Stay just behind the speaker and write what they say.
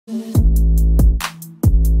So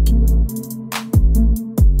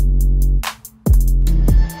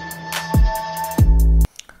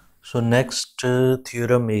next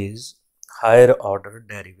theorem is higher order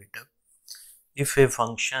derivative. If a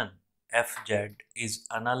function fz is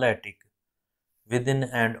analytic within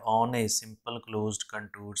and on a simple closed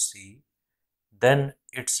contour C, then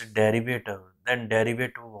its derivative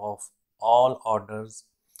of all orders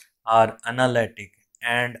are analytic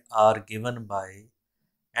and are given by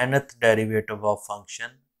nth derivative of function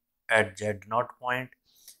at z0 point,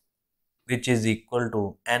 which is equal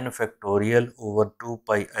to n factorial over 2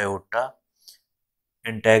 pi iota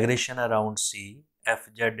integration around C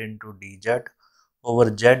fz into dz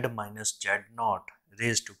over z minus z0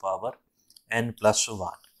 raised to power n plus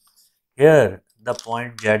 1. Here the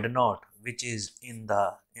point z0 which is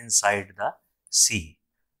inside the C.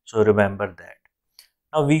 So remember that.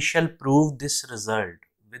 Now we shall prove this result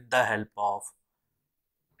with the help of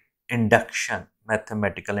induction,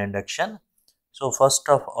 mathematical induction. So first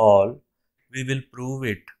of all, we will prove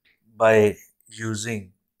it by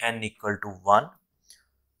using n equal to 1.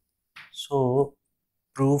 So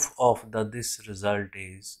proof of this result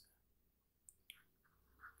is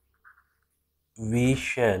we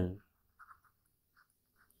shall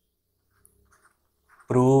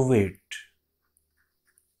prove it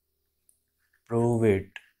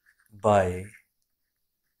by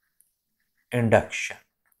induction.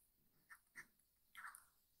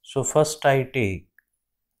 So first I take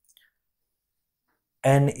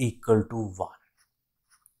n equal to 1.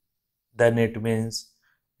 Then it means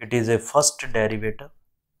it is a first derivative.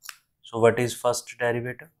 So what is first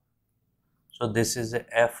derivative? So this is a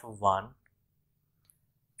f1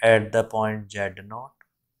 at the point z0,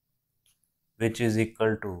 which is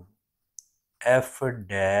equal to f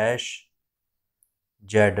dash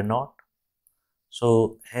z0.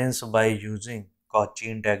 So hence by using Cauchy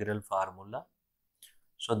integral formula,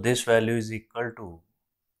 so this value is equal to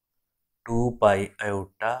 2 pi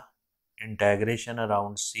iota integration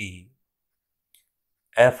around C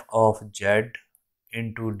f of z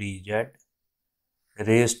into dz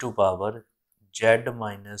raised to power z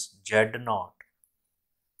minus z0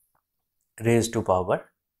 raised to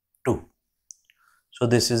power 2. So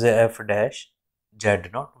this is a f dash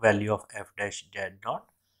z0, value of f dash z0.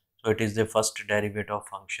 So it is the first derivative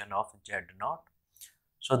function of z0.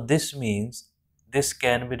 So this means this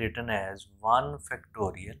can be written as 1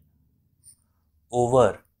 factorial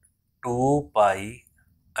over 2 pi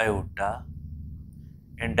iota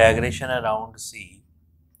integration around C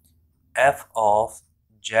f of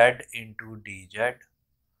z into dz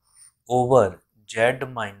over z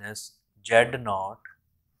minus z0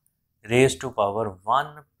 raised to power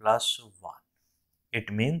 1 plus 1.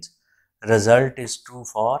 It means result is true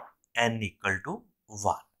for n equal to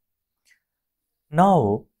 1.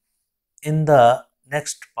 Now in the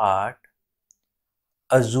next part,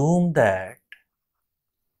 assume that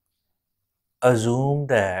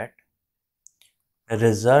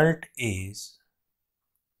result is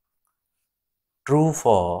true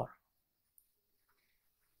for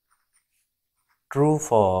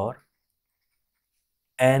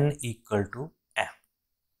n equal to m.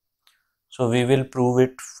 So we will prove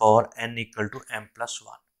it for n equal to m plus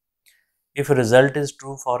 1. If result is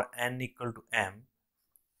true for n equal to m,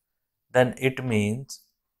 then it means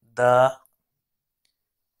the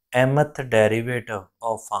mth derivative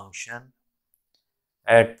of function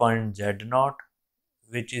at point z0,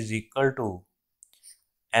 which is equal to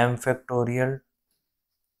m factorial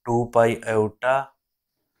 2 pi iota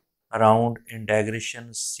around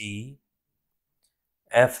integration C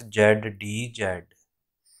fz dz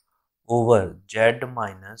over z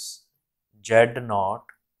minus z0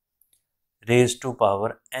 raised to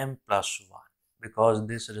power m plus 1, because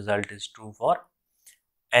this result is true for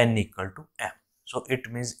n equal to m. So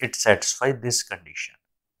it means it satisfies this condition.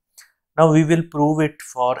 Now we will prove it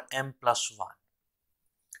for m plus 1.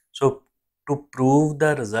 So to prove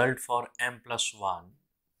the result for m plus 1,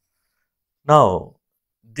 now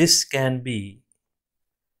this can be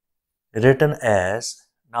written as,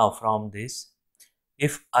 now from this,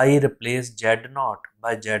 if I replace z0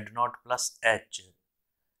 by z0 plus h,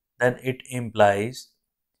 then it implies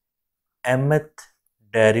mth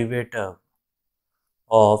derivative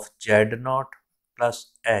of z0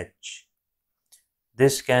 plus h.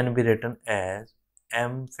 This can be written as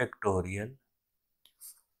m factorial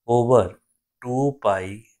over 2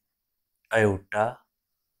 pi iota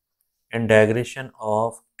integration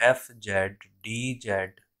of fz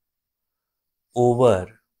dz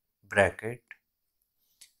over bracket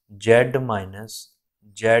z minus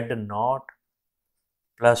z0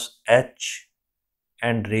 plus h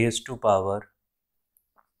and raised to power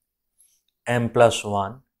m plus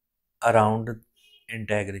 1 around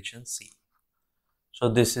integration c. So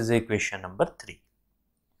this is equation number 3.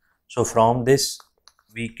 So from this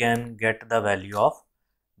we can get the value of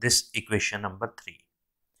this equation number 3.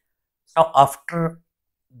 Now after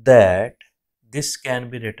that, this can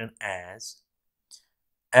be written as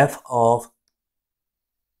f of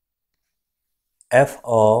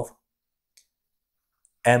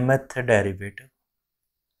mth derivative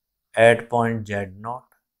at point z0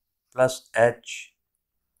 plus h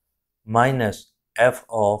minus f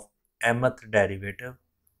of mth derivative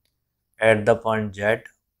at the point z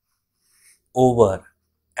over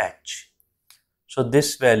h. So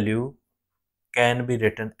this value can be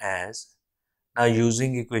written as, now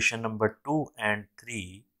using equation number 2 and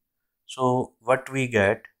 3, so what we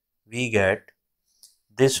get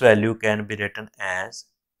this value can be written as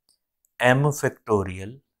m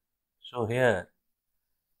factorial. So here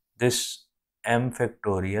this m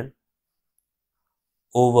factorial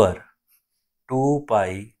over 2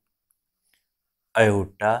 pi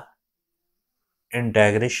iota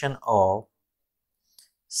integration of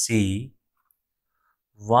c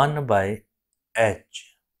 1 by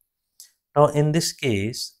h. Now in this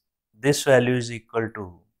case, this value is equal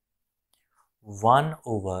to 1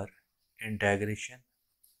 over integration.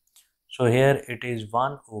 So here it is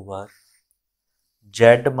 1 over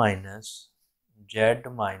z minus z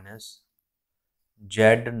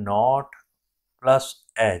naught plus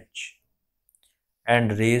h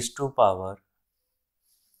and raised to power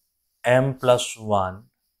m plus 1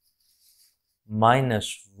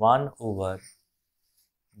 minus 1 over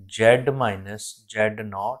z minus z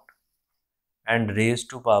naught and raised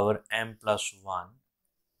to power m plus 1.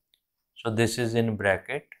 So this is in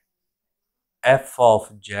bracket f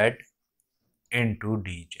of z into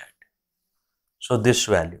dz. So this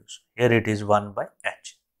values, here it is 1 by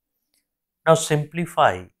h. Now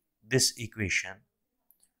simplify this equation.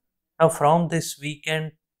 Now from this we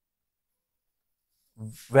can,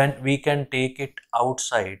 when we can take it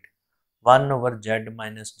outside 1 over z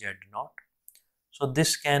minus z naught. So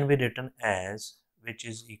this can be written as, which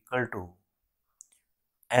is equal to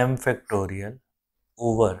m factorial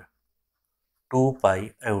over 2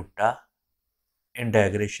 pi iota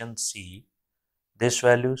integration c, this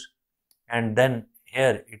values, and then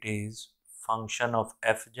here it is function of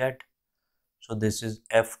fz. So this is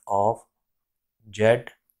f of z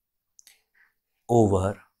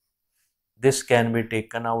over, this can be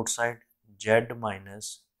taken outside, z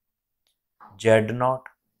minus z naught,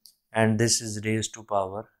 and this is raised to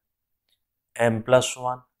power m plus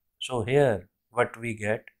 1. So here what we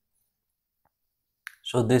get,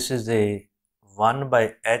 so this is a 1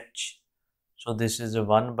 by h, so this is a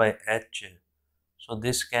 1 by h, so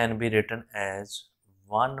this can be written as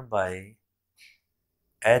 1 by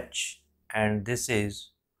h, and this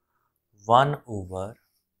is 1 over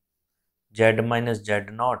z minus z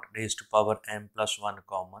naught raised to power m plus 1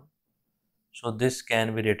 common. So this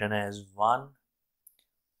can be written as 1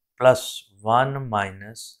 plus 1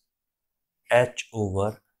 minus h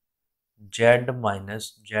over z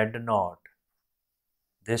minus z naught,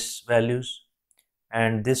 this values,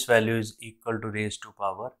 and this value is equal to raised to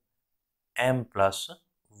power m plus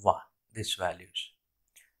 1, this values,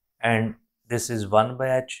 and this is 1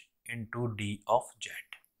 by h into d of z.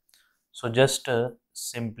 So just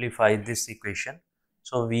simplify this equation.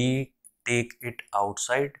 So we take it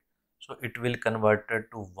outside, so it will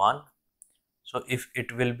converted to 1. So if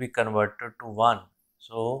it will be converted to 1,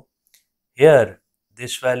 so here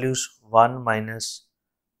this values 1 minus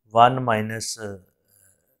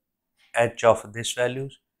h of this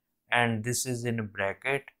values, and this is in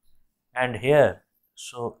bracket, and here,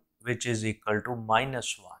 so which is equal to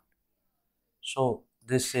minus 1. So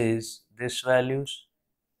this is this values,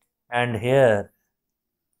 and here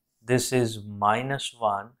this is minus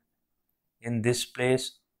 1 in this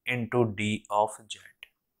place into d of z.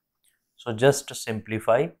 So just to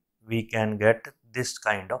simplify, we can get this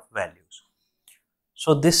kind of values.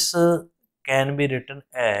 So this can be written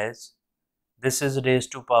as, this is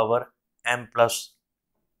raised to power m plus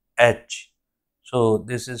h. So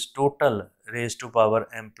this is total raised to power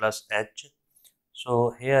m plus h.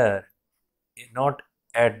 So here, not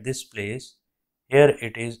at this place, here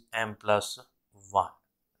it is m plus 1,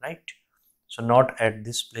 right? So not at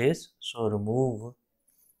this place, so remove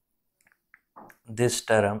this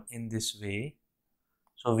term in this way.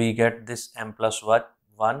 So we get this m plus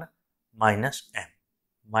 1 minus m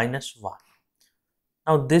minus 1.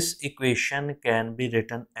 Now this equation can be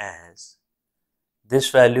written as this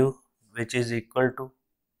value, which is equal to,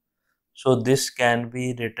 so this can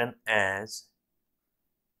be written as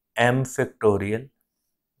m factorial,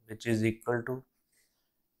 which is equal to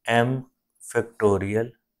m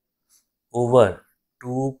factorial over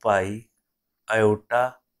 2 pi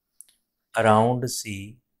iota around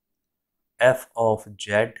C f of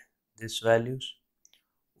z, this values,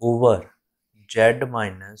 over z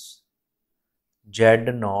minus z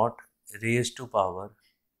naught raised to power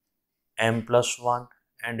m plus 1,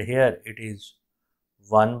 and here it is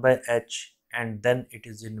 1 by h and then it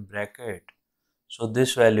is in bracket. So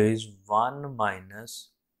this value is 1 minus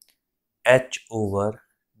h over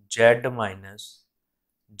z minus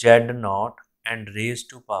z naught and raised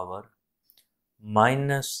to power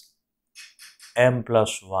minus m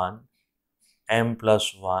plus 1, m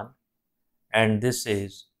plus 1, and this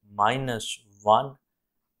is minus 1,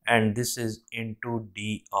 and this is into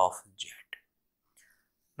d of z.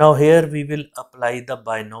 Now here we will apply the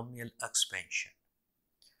binomial expansion.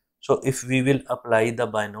 So if we will apply the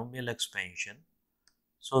binomial expansion,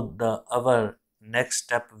 so our next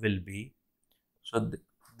step will be, so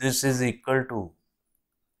this is equal to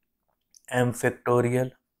m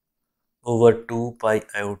factorial over 2 pi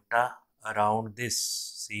iota around this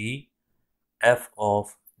C f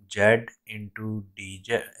of z into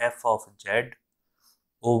dz f of z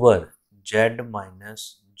over z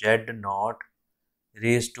minus z naught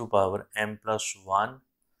raised to power m plus 1,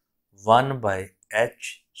 1 by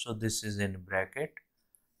h. So this is in bracket.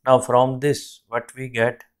 Now from this what we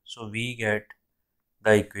get? So we get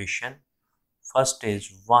the equation. First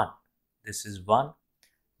is 1, this is 1,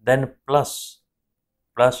 then plus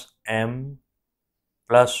m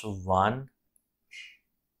plus 1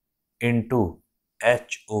 into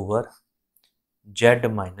h over z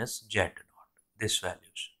minus z naught, this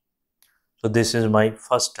values. So this is my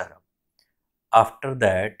first term. After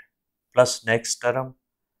that, plus next term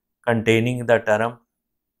containing the term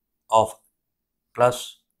of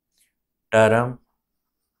plus term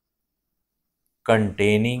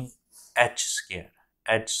containing h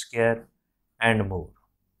square and more,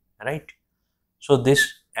 right? So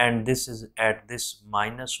this and this is at this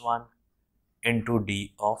minus 1 into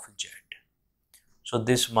d of z. So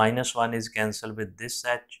this minus 1 is cancelled with this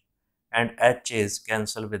h and h is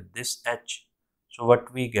cancelled with this h. So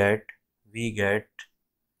what we get? We get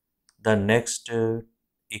the next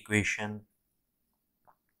equation,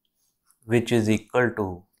 which is equal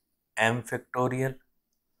to m factorial.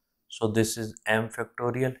 So this is m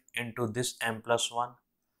factorial into this m plus 1.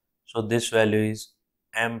 So this value is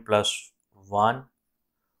m plus 1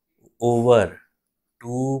 over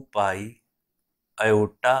 2 pi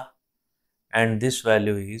iota, and this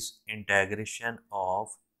value is integration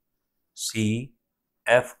of C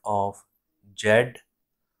f of z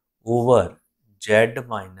over z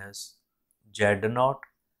minus z naught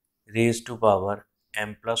raised to power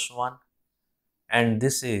m plus 1, and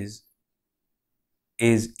this is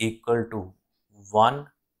equal to 1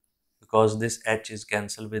 because this h is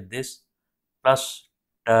cancelled with this, plus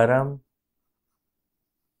term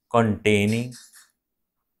containing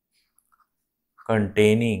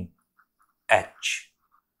h.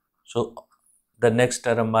 So the next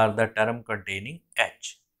term are the term containing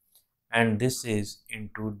h, and this is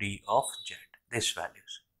into d of z, this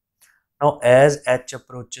values. Now as h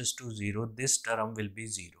approaches to 0, this term will be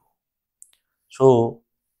 0. So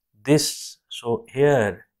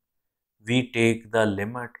here we take the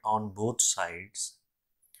limit on both sides.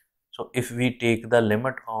 So if we take the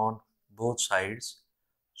limit on both sides,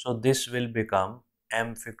 so this will become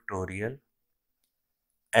m factorial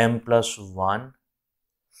m plus 1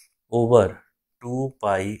 over 2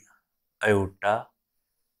 pi iota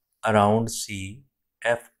around C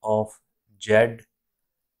f of z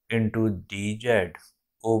into dz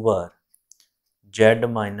over z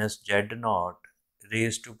minus z naught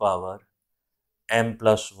raised to power m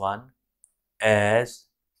plus 1 as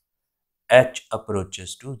h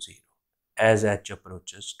approaches to 0. As h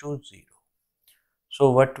approaches to 0. So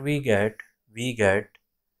what we get? We get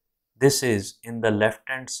this is in the left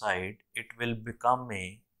hand side, it will become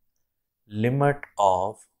a limit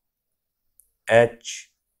of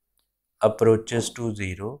h approaches to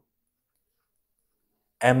 0,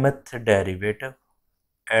 mth derivative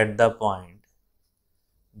at the point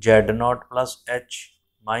z naught plus h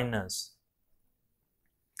minus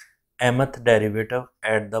mth derivative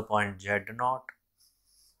at the point z naught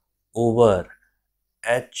over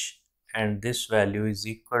h, and this value is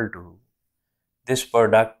equal to, this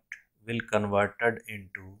product will converted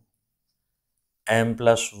into m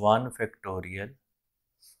plus 1 factorial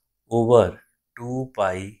over 2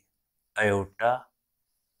 pi iota,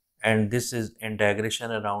 and this is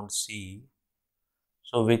integration around C,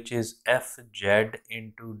 so which is fz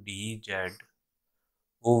into dz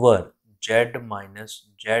over z minus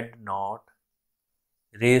z naught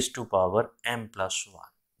raised to power m plus 1,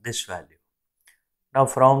 this value. Now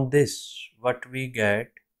from this, what we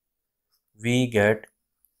get? We get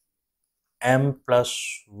m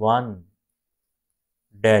plus 1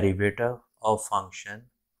 derivative of function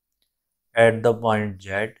at the point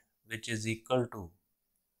z, which is equal to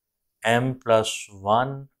m plus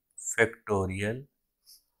 1 factorial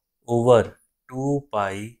over 2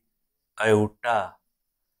 pi iota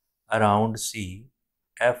around c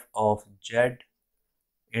f of z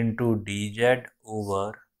into dz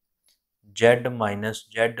over z minus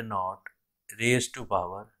z naught raised to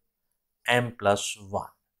power m plus 1.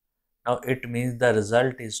 Now it means the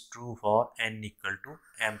result is true for n equal to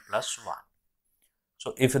m plus 1.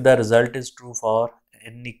 So if the result is true for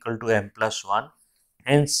n equal to m plus 1,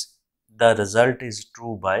 hence the result is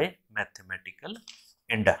true by mathematical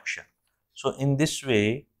induction. So in this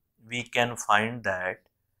way we can find that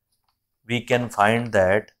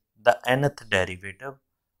the nth derivative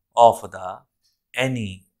of the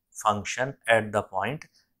any function at the point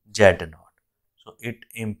z naught. So it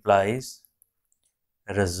implies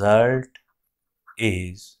result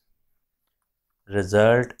is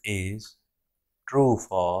true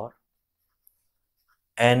for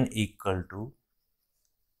n equal to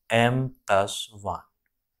m plus 1,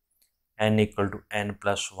 n equal to n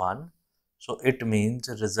plus 1. So it means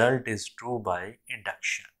result is true by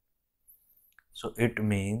induction. So it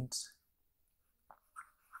means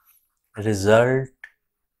result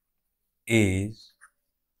is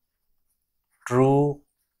true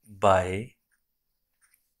by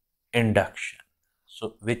induction.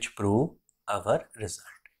 So which prove our result.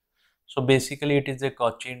 So basically it is a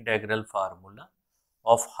Cauchy integral formula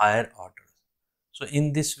of higher order. So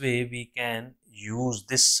in this way we can use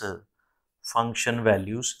this function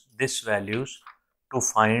values, to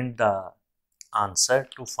find the answer,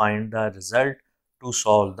 to find the result, to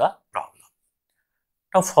solve the problem.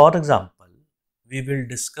 Now for example, we will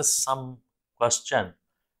discuss some question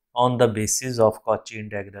on the basis of Cauchy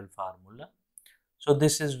integral formula. So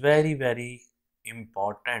this is very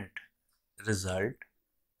important result.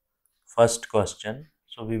 First question.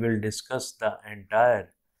 So we will discuss the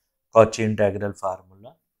entire Cauchy integral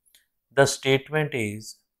formula. The statement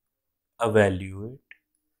is evaluate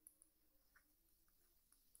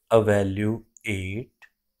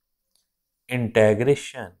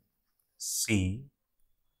integration c,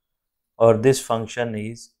 or this function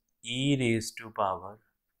is e raised to power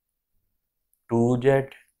 2z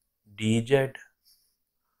dz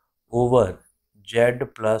over z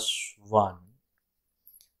plus 1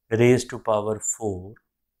 raised to power 4,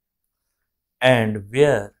 and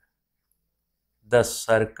where the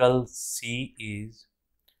circle C is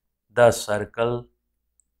the circle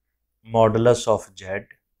modulus of z,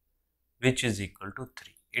 which is equal to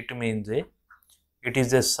 3. It means it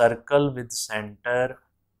is a circle with center,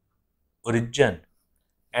 origin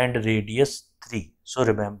and radius 3. So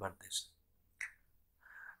remember this.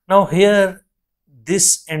 Now here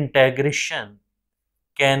this integration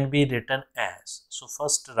can be written as, so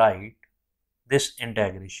first write this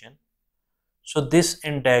integration. So this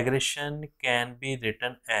integration can be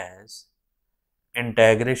written as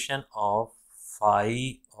integration of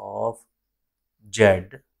phi of z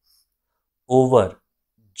over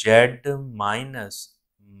z minus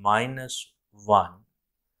 1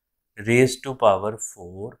 raised to power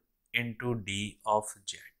 4 into d of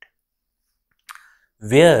z,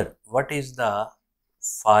 where what is the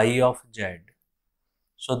phi of z?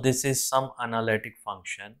 So this is some analytic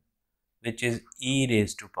function which is e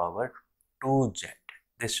raised to power 2z,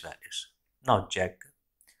 this values. Now check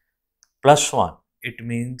plus 1, it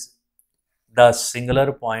means the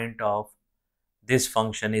singular point of this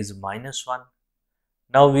function is minus 1.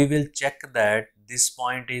 Now we will check that this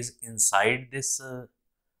point is inside this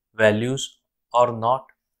values or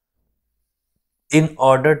not. In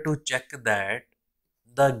order to check that,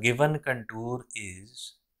 the given contour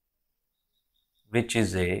is, which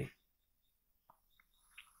is in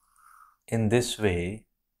this way.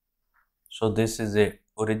 So this is a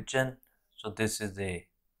origin, so this is a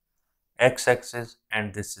x-axis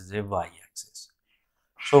and this is a y-axis.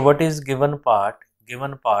 So what is given part?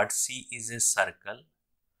 Given part C is a circle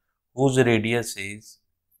whose radius is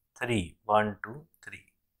 3, 1, 2, 3.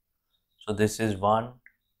 So this is 1,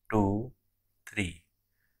 2, 3,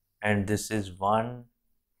 and this is 1,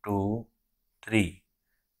 2, 3.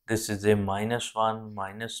 This is a minus 1,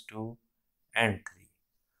 minus 2 and 3.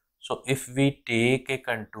 So if we take a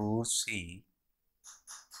contour C,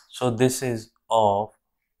 so this is of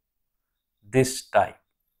this type.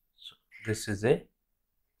 So this is a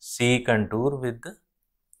C contour with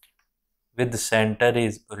the center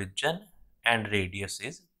is origin and radius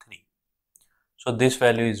is 3. So this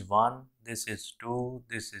value is 1, this is 2,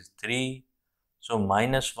 this is 3. So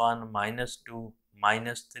minus 1, minus 2,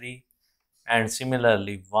 minus 3, and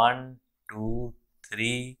similarly 1, 2,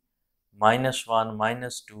 3, minus 1,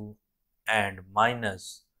 minus 2, and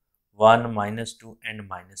minus 1, minus 2, and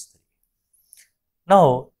minus 3.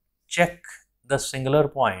 Now check the singular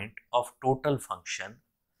point of total function,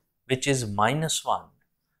 which is minus 1.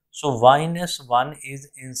 So minus 1 is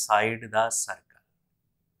inside the circle.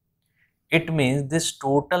 It means this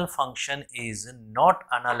total function is not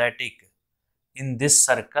analytic in this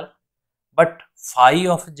circle, but phi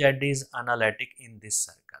of z is analytic in this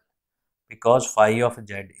circle because phi of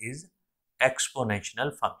z is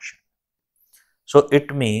exponential function. So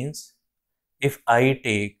it means if I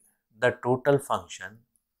take the total function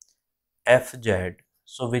fz,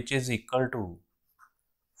 so which is equal to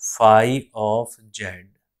phi of z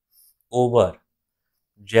over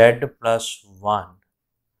z plus 1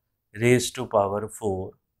 raised to power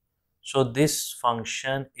 4. So this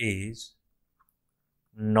function is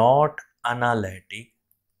not analytic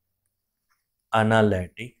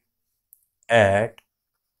at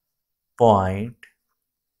point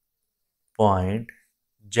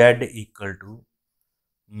z equal to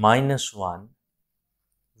minus 1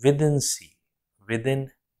 within C,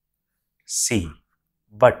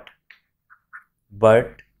 but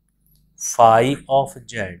phi of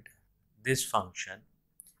z, this function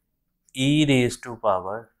e raised to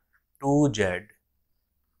power 2z,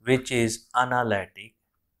 which is analytic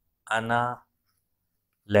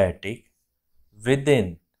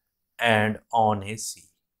within and on a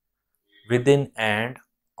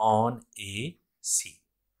C,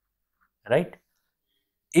 right?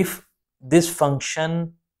 If this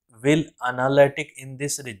function will analytic in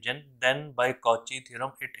this region, then by Cauchy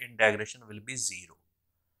theorem its integration will be 0.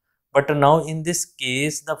 But now in this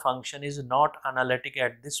case the function is not analytic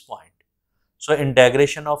at this point, so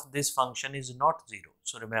integration of this function is not 0.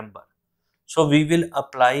 So remember, so we will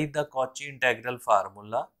apply the Cauchy integral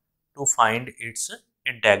formula to find its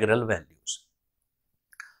integral values.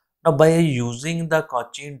 Now by using the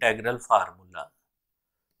Cauchy integral formula,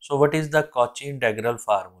 so what is the Cauchy integral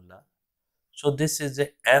formula? So this is a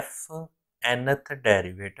f nth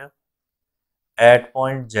derivative at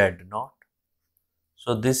point z0.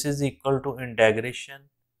 So this is equal to integration.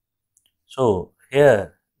 So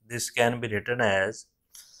here this can be written as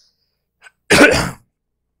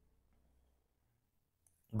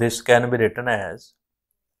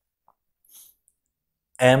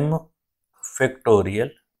m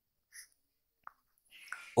factorial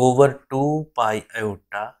over 2 pi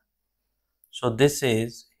iota. So this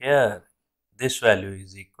is here, this value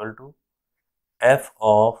is equal to f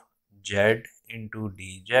of z into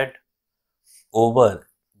dz over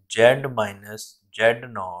z minus z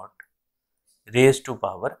naught raised to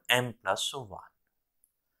power m plus 1.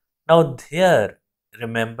 Now here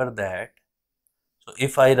remember that, so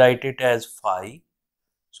if I write it as phi,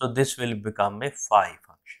 so this will become a phi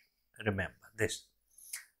function. Remember this.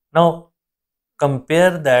 Now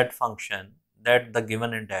compare that function, that the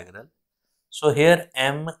given integral. So here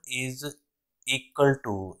m is equal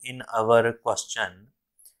to, in our question,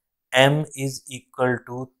 m is equal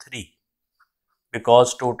to 3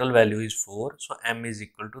 because total value is 4. So m is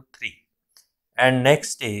equal to 3. And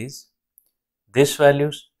next is this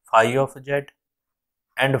values phi of z,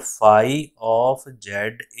 and phi of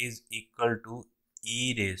z is equal to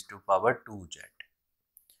e raised to power 2z.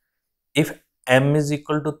 If m is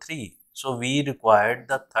equal to 3, so we required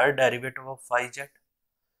the third derivative of phi z.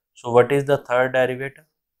 So what is the third derivative?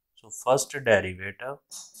 So first derivative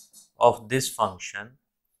of this function,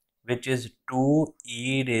 which is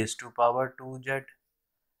 2e raised to power 2z,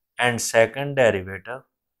 and second derivative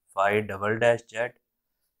phi double dash z,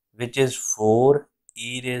 which is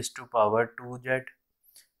 4e raised to power 2z.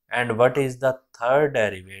 And what is the third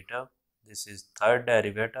derivative? This is third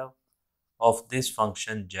derivative of this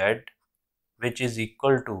function z, which is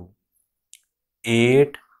equal to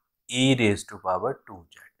 8e raised to power 2z.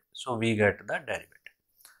 So we get the derivative.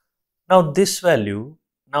 Now this value,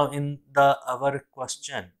 now in our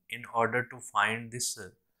question, in order to find this,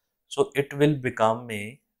 so it will become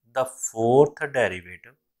the fourth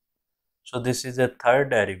derivative. So this is a third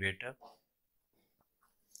derivative,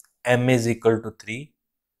 m is equal to 3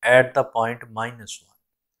 at the point minus 1,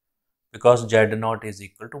 because z naught is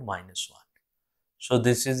equal to minus 1. So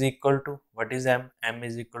this is equal to, what is m? M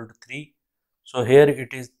is equal to 3. So here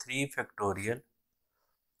it is 3 factorial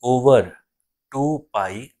over 2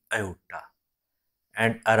 pi iota,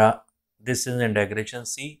 and this is integration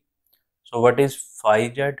c. So what is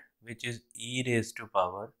phi z, which is e raised to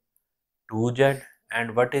power 2z,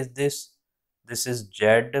 and what is this? This is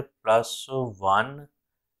z plus 1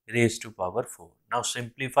 raised to power 4. Now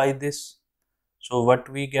simplify this. So what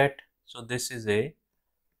we get? So this is a,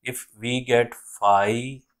 if we get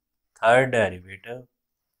phi third derivative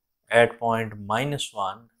at point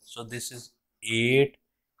 -1, so this is 8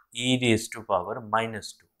 e raised to power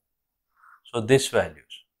 -2. So this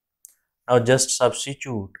values. Now just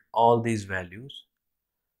substitute all these values.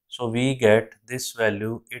 So we get this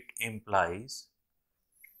value, it implies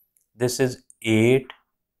this is 8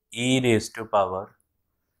 e raised to power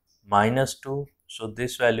 -2. So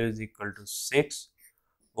this value is equal to 6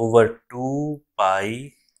 over 2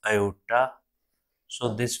 pi iota.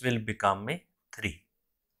 So this will become a 3.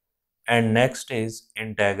 And next is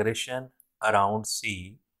integration around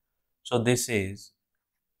c. So this is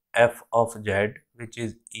f of z, which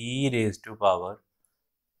is e raised to power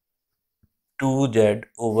 2z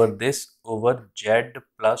over this over z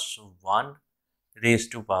plus 1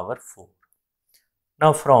 raised to power 4.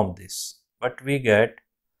 Now from this, what we get?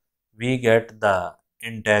 We get the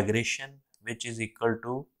integration, which is equal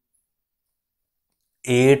to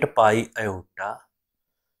 8 pi iota.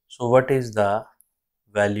 So what is the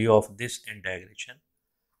value of this integration?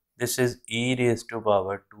 This is e raised to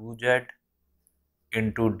power 2z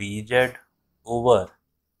into dz over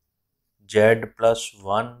z plus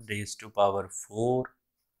 1 raised to power 4.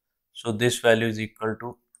 So this value is equal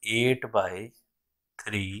to 8 by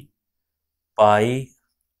 3 pi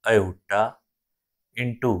iota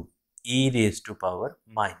into e raised to power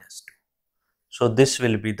 -2. So this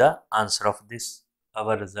will be the answer of this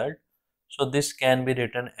our result. So this can be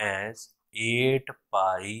written as 8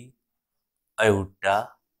 pi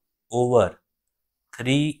iota over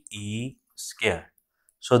 3e square.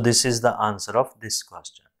 So this is the answer of this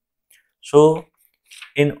question. So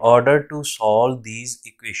in order to solve these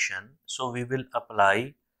equations, so we will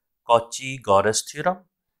apply Cauchy-Gauss theorem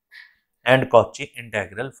and Cauchy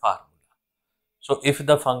integral formula. So if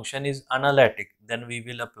the function is analytic, then we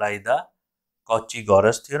will apply the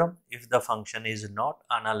Cauchy-Gauss theorem. If the function is not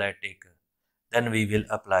analytic, then we will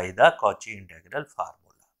apply the Cauchy integral formula.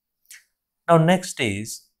 Now next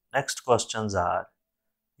questions are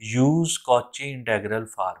use Cauchy integral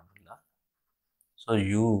formula. So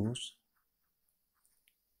use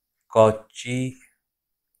Cauchy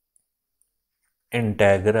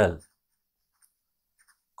integral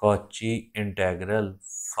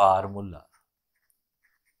formula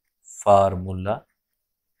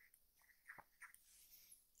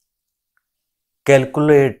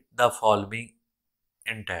calculate the following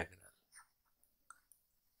integral.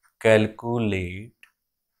 Calculate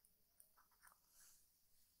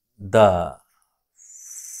the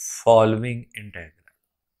following integral.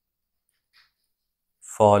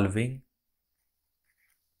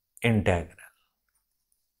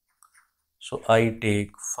 So I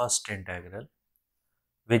take first integral,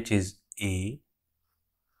 which is a.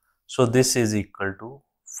 So this is equal to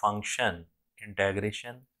function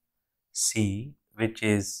integration c, which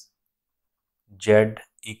is z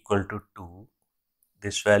equal to 2,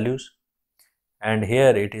 this values, and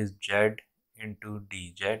here it is z into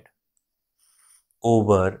dz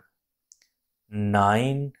over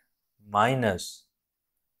 9 minus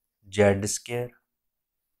z square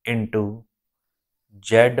into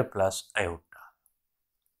z plus iota.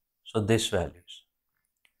 So this values.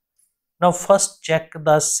 Now first check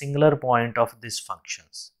the singular point of these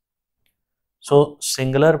functions. So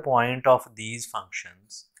singular point of these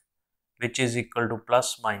functions, which is equal to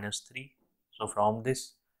plus minus 3. So from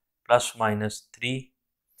this plus minus 3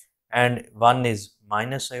 and 1 is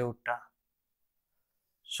minus iota.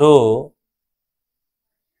 So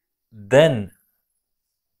then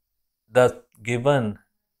the given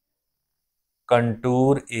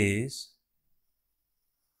contour is,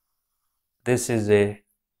 this is a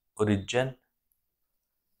origin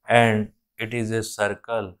and it is a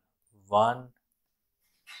circle 1,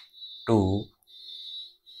 2.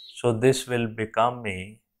 So this will become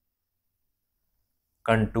a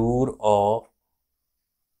contour of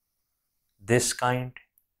this kind,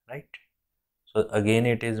 right? So again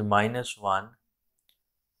it is -1,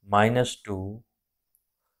 -2,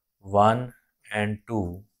 1 and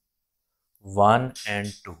 2, 1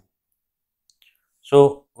 and 2.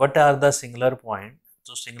 So what are the singular point?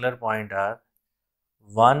 So singular point are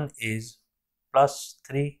 1 is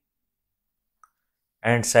 +3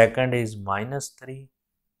 and second is -3,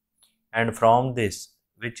 and from this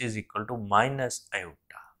which is equal to minus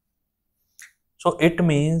iota. So it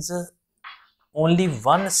means only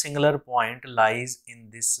one singular point lies in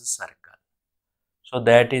this circle. So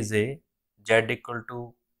that is a z equal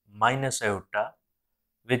to minus iota,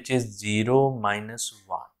 which is 0 minus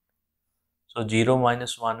 1. So 0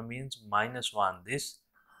 minus 1 means -1 this,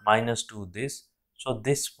 -2 this. So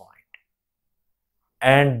this point.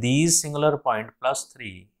 and these singular point plus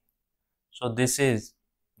 3, so this is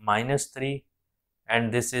minus 3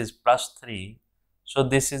 and this is plus 3, so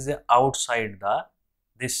this is outside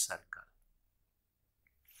this circle.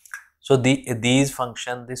 So these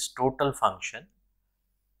function, this total function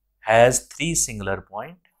has 3 singular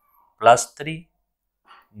point, plus 3,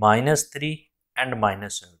 minus 3 and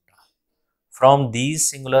minus iota. From these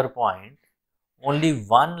singular point, only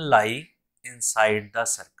one lie inside the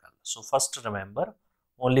circle. So first remember,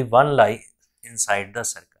 only one lie inside the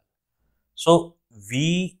circle. So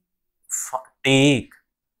we take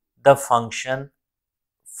the function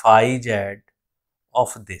phi z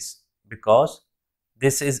of this because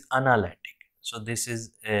this is analytic. So this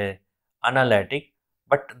is analytic,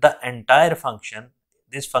 but the entire function,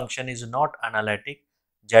 this function is not analytic,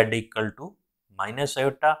 z equal to minus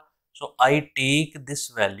iota. So I take this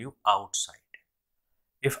value outside.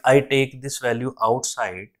 If I take this value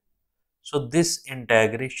outside, so this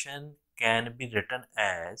integration can be written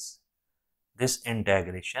as this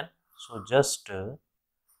integration. So just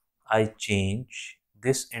I change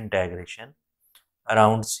this integration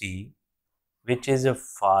around C, which is a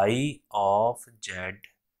phi of z,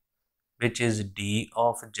 which is d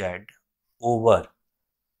of z over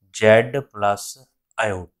z plus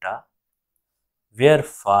iota, where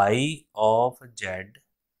phi of z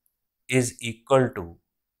is equal to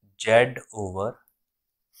z over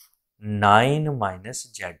 9 minus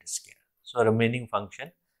z square. So remaining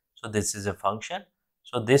function, so this is a function,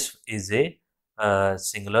 so this is a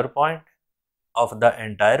singular point of the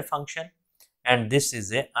entire function, and this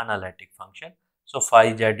is a analytic function. So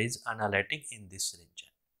phi z is analytic in this region.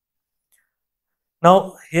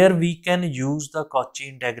 Now here we can use the Cauchy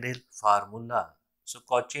integral formula. So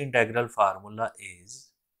Cauchy integral formula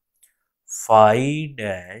is phi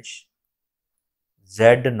dash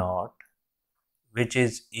z naught, which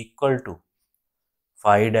is equal to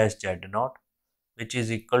phi dash z naught, which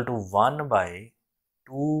is equal to 1 by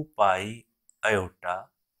 2 pi iota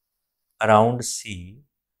around C.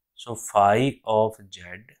 So phi of z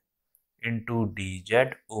into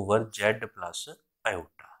dz over z plus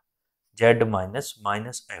iota, z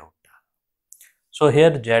minus iota. So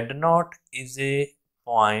here z naught is a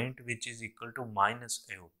point which is equal to minus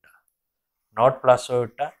iota, not plus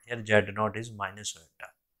iota. Here z naught is minus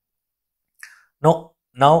iota.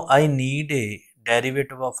 Now I need a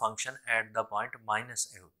derivative of function at the point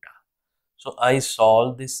minus iota. So I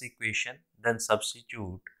solve this equation, then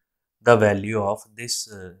substitute the value of this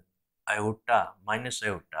iota, minus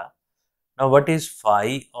iota. Now what is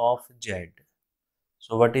phi of z?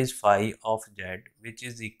 So what is phi of z, which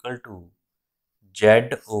is equal to z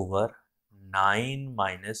over 9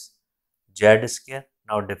 minus z square.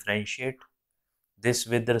 Now differentiate this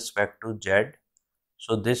with respect to z.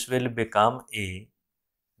 So this will become a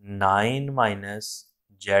 9 minus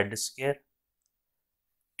z square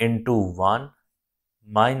into 1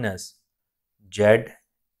 minus z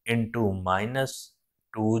into minus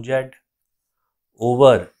 2z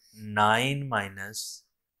over 9 minus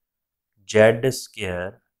z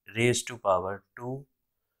square raised to power 2.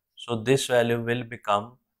 So this value will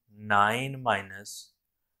become 9 minus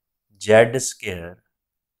z square,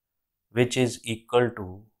 which is equal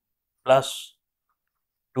to plus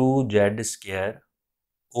 2z square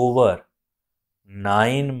over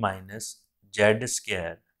 9 minus z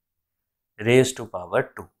square raised to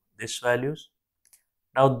power 2. This values.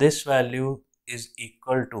 Now this value is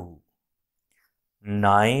equal to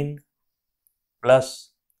 9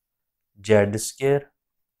 plus z square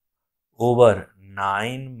over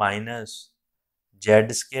 9 minus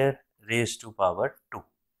z square raised to power 2.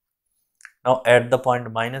 Now at the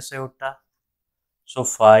point minus iota, so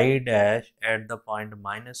phi dash at the point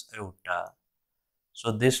minus iota,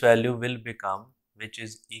 so this value will become, which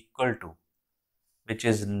is equal to, which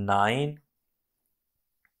is 9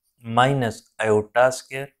 minus iota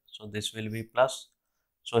square, so this will be plus.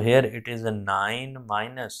 So here it is a 9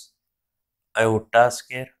 minus iota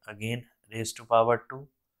square, again raised to power 2.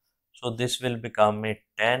 So this will become a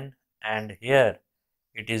 10, and here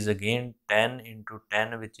it is again 10 into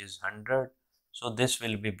 10, which is 100. So this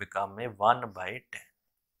will be become a 1 by 10.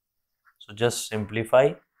 So just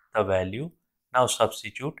simplify the value. Now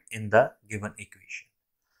substitute in the given equation.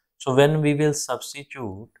 So when we will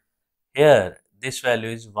substitute here, this value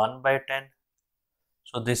is 1 by 10.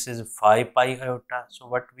 So this is 5 pi iota. So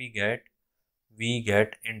what we get? We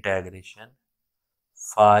get integration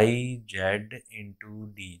phi z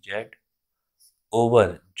into dz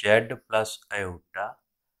over z plus iota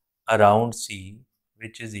around C,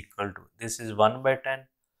 which is equal to, this is 1 by 10.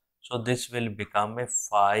 So this will become a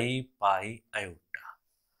 5 pi iota.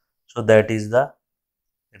 So that is the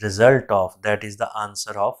result of, that is the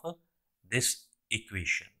answer of this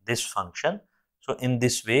equation, this function. So in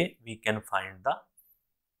this way we can find the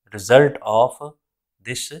result of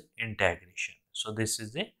this integration. So this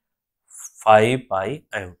is a 5 pi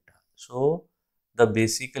iota. So the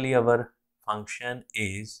basically our function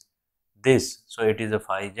is this. So it is a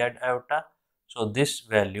 5z iota. So this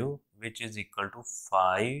value which is equal to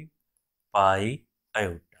 5 pi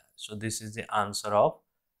iota. So this is the answer of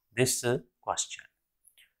this question.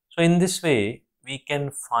 So in this way we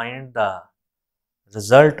can find the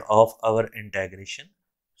result of our integration.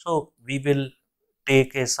 So we will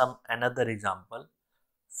take some another example.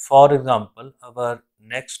 For example, our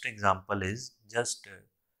next example is just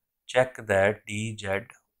check that dz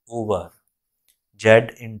over z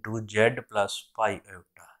into z plus pi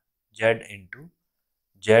iota, z into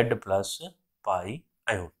z plus pi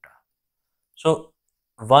iota. So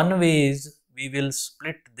one way is we will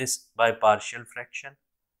split this by partial fraction.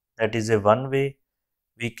 That is a one way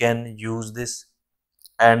we can use this.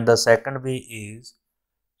 And the second way is,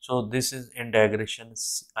 so this is integration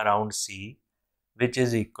around c, which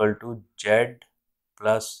is equal to z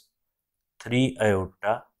plus 3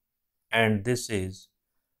 iota, and this is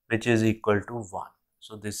which is equal to 1.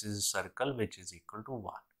 So this is a circle which is equal to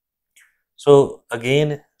 1. So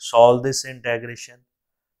again solve this integration.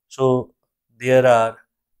 So there are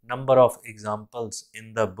number of examples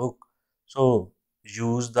in the book. So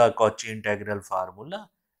use the Cauchy integral formula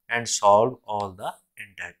and solve all the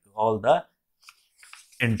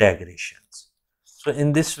integrations. So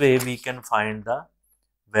in this way we can find the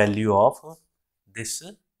value of this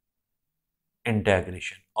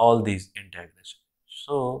integration, all these integrations.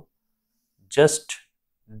 So just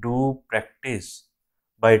do practice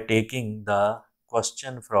by taking the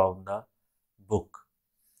question from the book.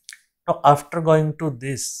 Now after going to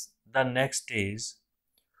this, the next is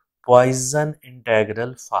Poisson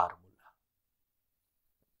integral formula.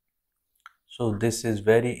 So this is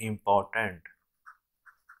very important.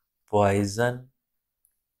 Poisson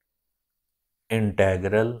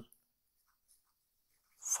integral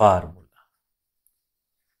formula.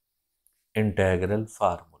 Integral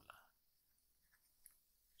formula.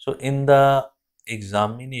 So in the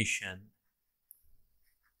examination,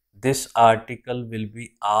 this article will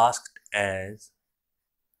be asked as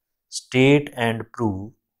state and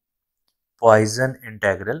prove Poisson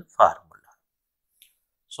integral formula.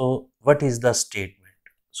 So what is the statement?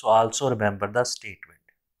 So also remember the statement.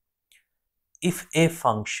 If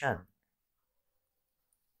function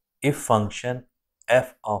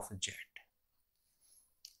f of z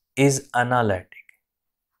is analytic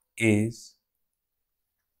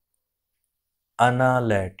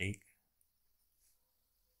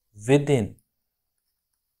within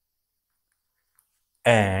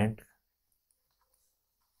and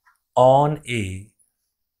on a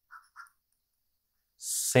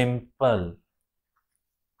simple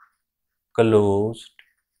closed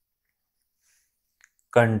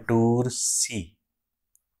contour C.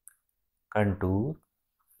 So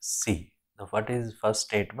what is first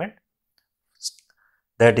statement?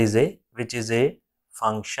 That is which is a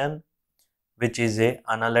function which is a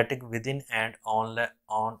analytic within and on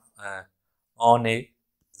a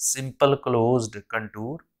simple closed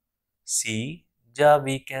contour C. Ja,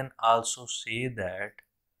 we can also say that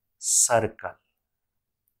circle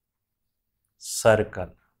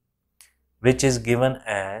which is given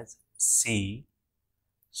as C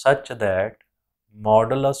such that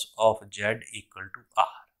modulus of z equal to r.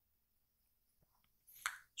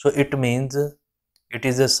 So it means it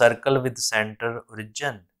is a circle with center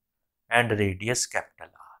origin and radius capital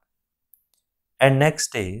R. And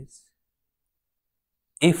next is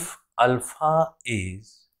if alpha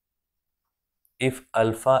is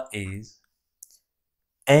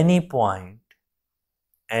any point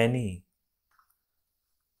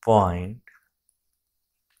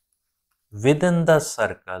within the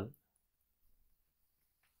circle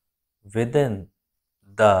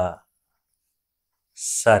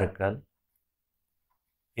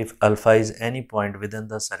if alpha is any point within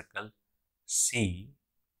the circle C,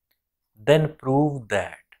 then prove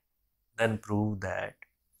that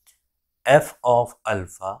f of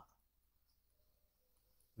alpha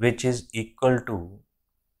which is equal to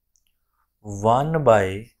 1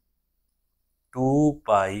 by 2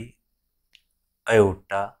 pi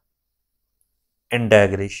iota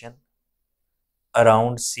integration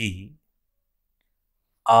around C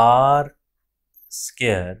r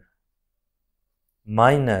square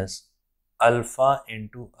minus alpha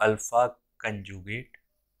into alpha conjugate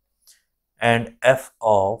and f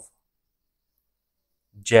of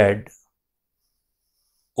z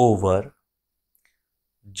over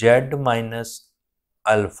z minus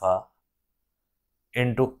alpha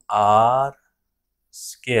into r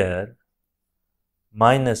square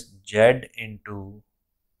minus z into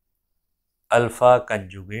alpha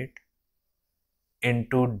conjugate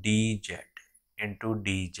into dz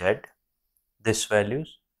this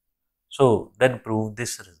values. So then prove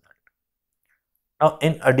this result. Now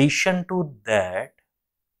in addition to that,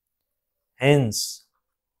 hence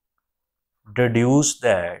deduce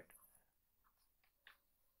that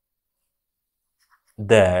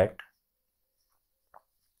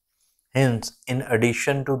hence in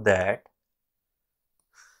addition to that,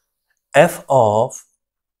 f of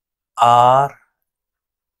r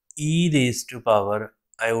e raised to power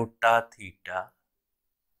iota theta,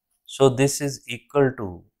 so this is equal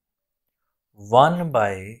to 1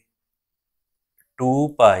 by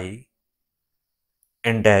 2 pi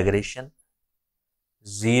integration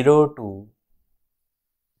 0 to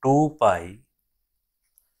 2 pi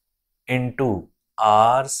into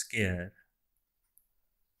r square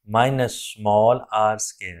minus small r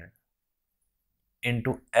square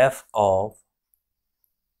into f of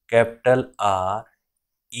capital R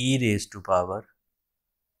e raised to power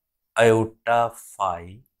iota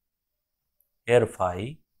phi, here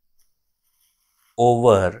phi,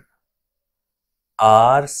 over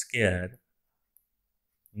r square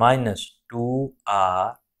minus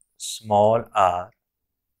 2r small r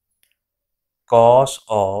cos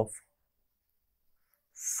of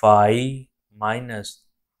phi minus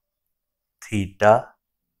theta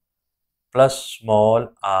plus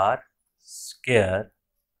small r square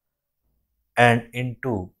and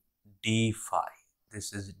into d phi.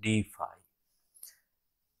 This is d phi.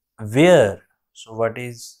 Where, so what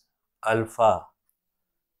is alpha?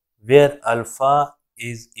 Where alpha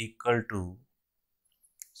is equal to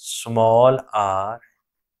small r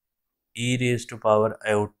e raised to power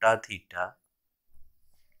iota theta.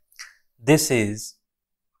 This is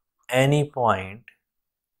any point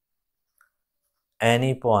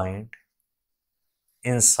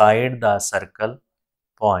inside the circle,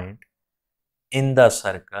 point in the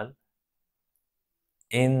circle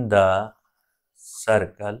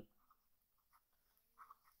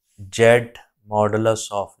z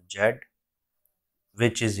modulus of z,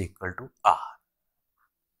 which is equal to r.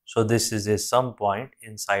 So this is a some point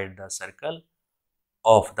inside the circle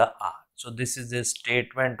of the r. So this is a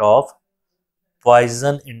statement of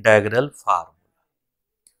Poisson integral formula.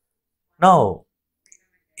 Now,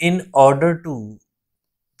 in order to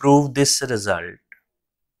prove this result,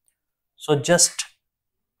 so just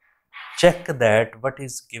check that what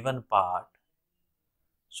is given part.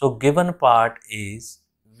 So given part is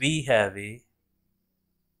we have a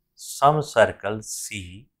some circle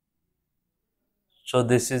C. So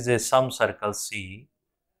this is a some circle C,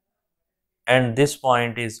 and this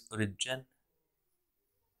point is origin,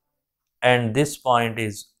 and this point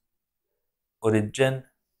is origin,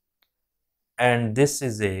 and this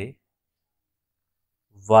is a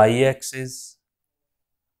y-axis,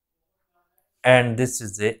 and this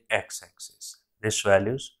is a x-axis, this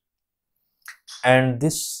values, and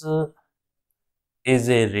this is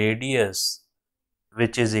a radius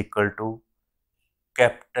which is equal to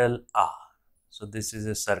capital R. So this is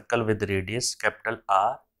a circle with radius capital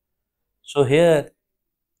R. So here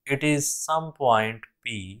it is some point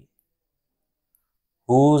P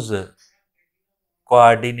whose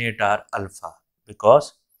coordinate are alpha,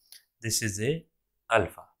 because this is a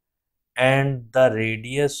alpha, and the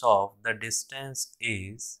radius of the distance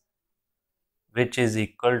is, which is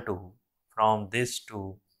equal to, from this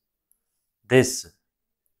to this,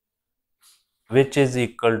 which is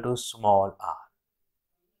equal to small r.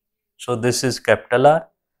 So this is capital R,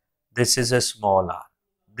 this is a small r,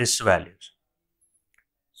 this values.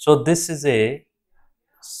 So this is a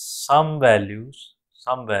some values,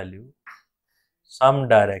 some value, some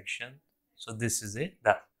direction. So this is a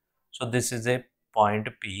that. So this is a point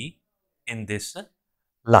P in this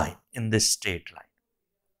line, in this straight line.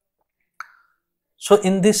 So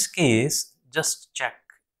in this case, just check,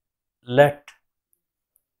 let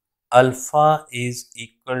alpha is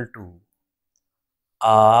equal to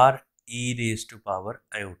r e raised to power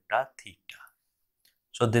iota theta.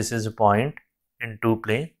 So this is a point in two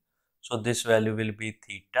plane. So this value will be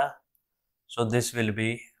theta. So this will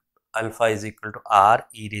be alpha is equal to r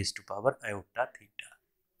e raised to power iota theta.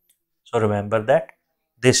 So remember that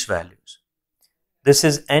this values. This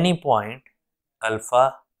is any point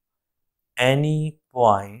alpha, any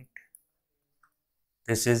point,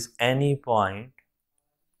 this is any point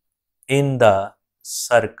in the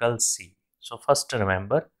circle C. So first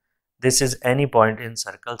remember, this is any point in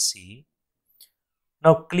circle C.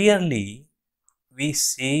 Now clearly we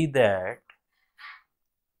see that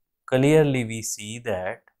clearly we see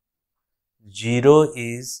that 0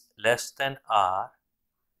 is less than r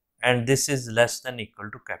and this is less than equal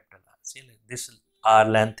to capital R. See, this r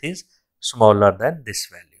length is smaller than this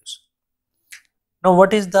values. Now,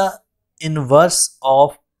 what is the inverse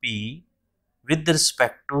of P with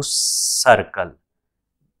respect to circle,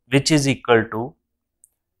 which is equal to,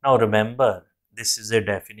 now remember, this is a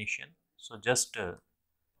definition. So, just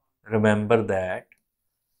remember that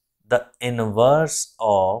the inverse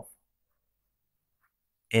of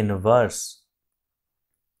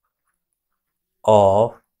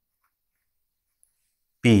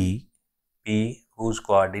P whose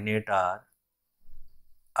coordinate are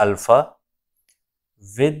alpha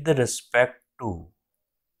with respect to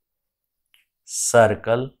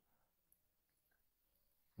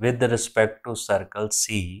circle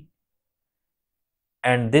C,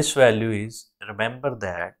 and this value is, remember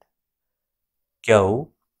that,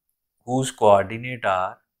 Q whose coordinate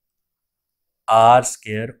are r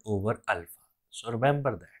square over alpha. So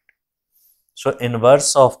remember that. So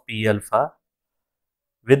inverse of P alpha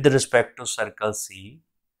with respect to circle C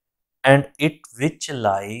and it which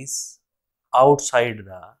lies outside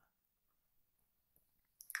the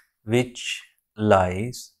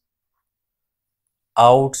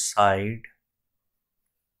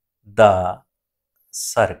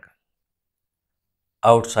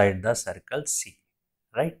circle, C,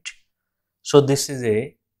 right? So this is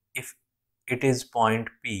if it is point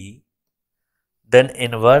P, then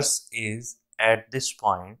inverse is at this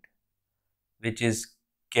point, which is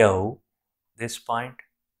Q, this point,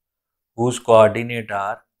 whose coordinate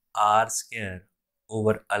are r square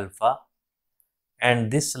over alpha,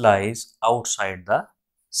 and this lies outside the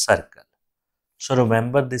circle. So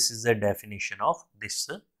remember, this is the definition of this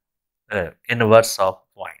inverse of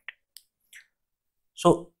point.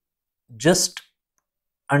 So just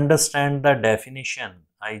understand the definition.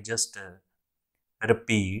 I just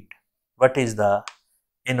repeat what is the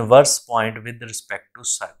inverse point with respect to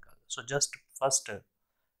circle. So just first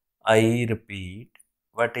I repeat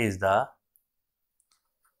what is the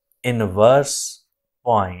inverse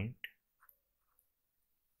point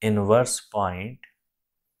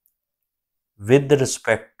with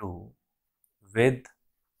respect to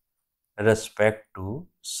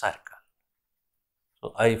circle.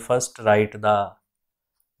 So I first write the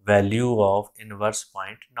value of inverse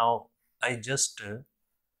point. Now I just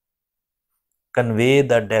convey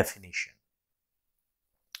the definition.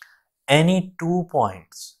 Any two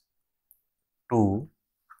points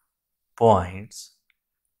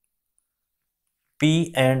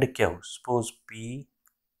P and Q, suppose P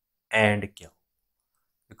and Q,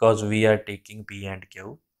 because we are taking P and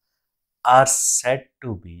Q, are said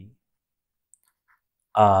to be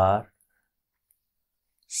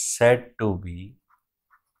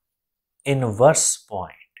inverse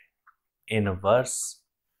point.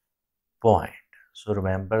 So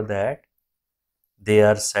remember that they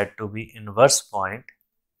are said to be inverse point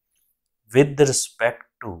with respect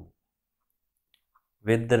to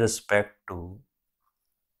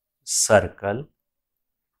circle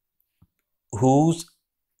whose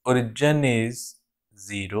origin is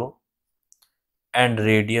 0 and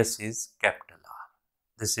radius is capital R.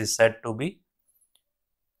 This is said to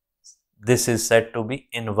be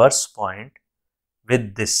inverse point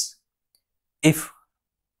with this. If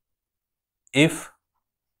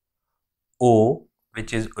O,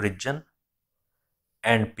 which is origin,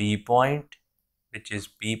 and P point, which is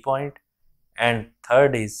P point, and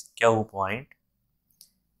third is Q point,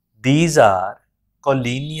 these are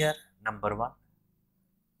collinear, number one.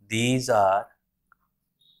 These are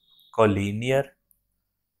collinear,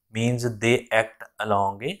 means they act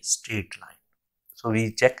along a straight line. So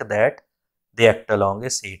we check that they act along a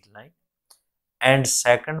straight line. And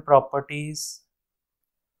second property is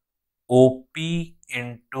OP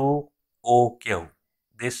into OQ,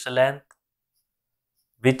 this length,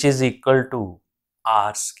 which is equal to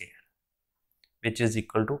R square,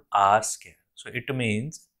 So it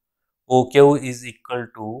means OQ is equal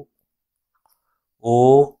to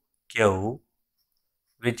OQ,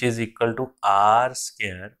 which is equal to R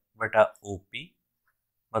square beta OP,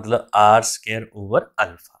 मतलब R square over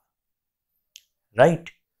alpha,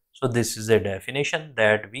 right? So this is a definition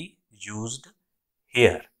that we used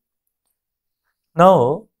here.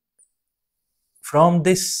 Now, from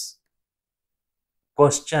this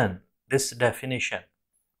question, this definition,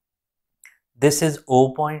 this is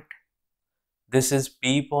O point, this is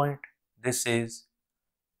P point, this is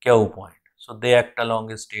Q point. So they act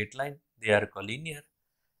along a straight line, they are collinear,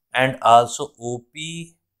 and also OP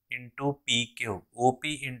into PQ, OP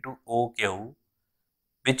into OQ,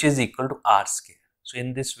 which is equal to R square. So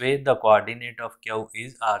in this way, the coordinate of Q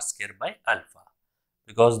is r square by alpha.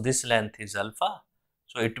 Because this length is alpha,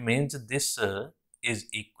 so it means this is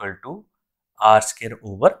equal to r square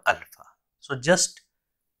over alpha. So just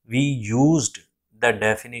we used the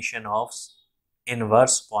definition of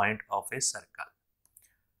inverse point of a circle.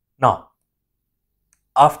 Now,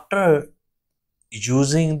 after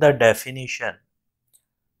using the definition,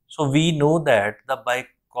 so we know that the by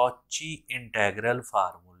Cauchy integral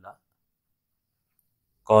formula,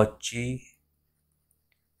 Cauchy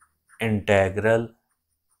integral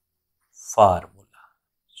formula.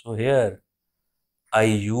 So here I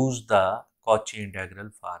use the Cauchy integral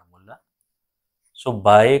formula. So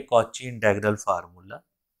by Cauchy integral formula,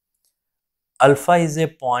 alpha is a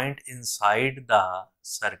point inside the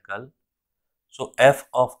circle. So f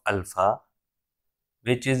of alpha,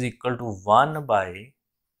 which is equal to 1 by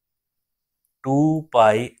 2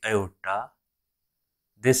 pi iota.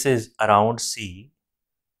 This is around C,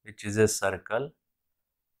 which is a circle.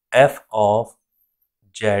 F of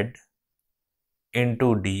z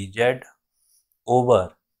into dz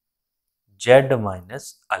over z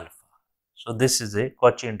minus alpha. So this is a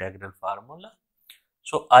Cauchy integral formula.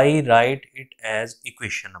 So I write it as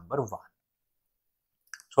equation number 1.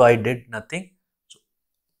 So I did nothing. So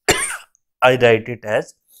I write it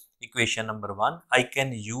as equation number 1. I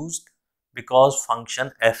can use, because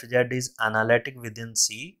function fz is analytic within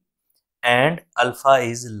C and alpha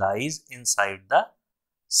is lies inside the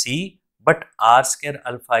C, but r square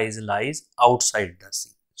alpha is lies outside the C.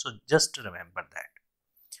 So just remember that.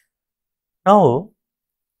 Now,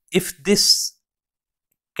 if this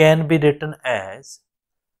can be written as,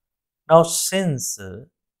 now since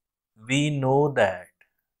we know that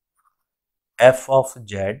f of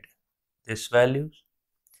z, this value,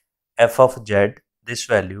 f of z, this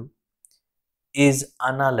value is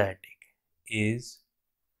analytic,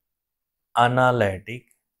 analytic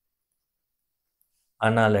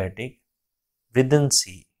within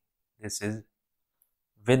C. This is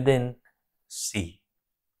within C.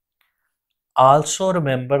 Also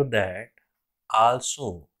remember that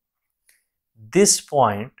this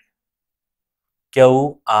point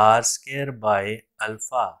Q r square by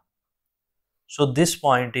alpha. So this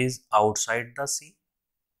point is outside the C,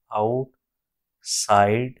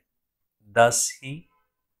 outside the C.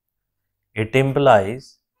 It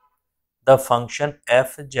implies the function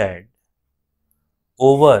fz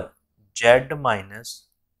over z minus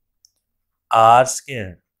r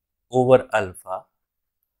square over alpha,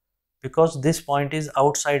 because this point is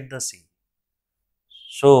outside the C.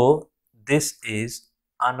 So this is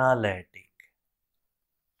analytic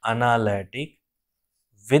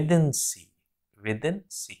within C,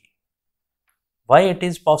 Why it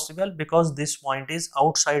is possible? Because this point is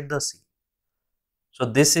outside the C. So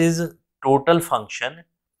this is total function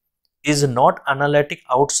is not analytic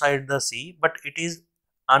outside the C, but it is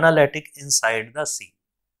analytic inside the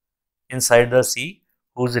C,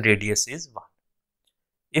 whose radius is 1.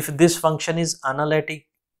 If this function is analytic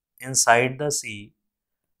inside the C,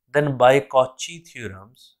 then by Cauchy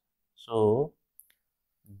theorems, so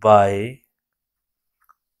by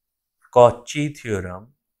Cauchy theorem,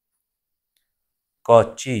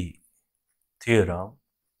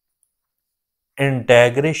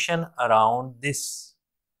 integration around this,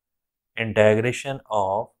 integration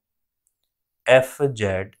of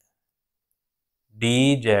fz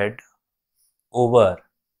dz over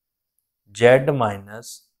z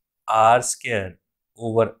minus r square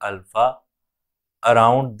over alpha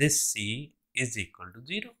around this C is equal to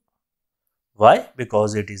 0. Why?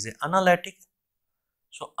 Because it is analytic.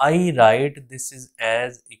 So I write this is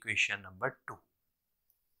as equation number 2.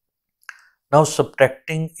 Now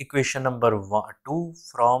subtracting equation number 2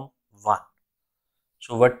 from 1.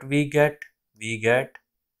 So what we get? We get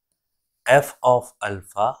f of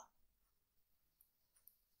alpha,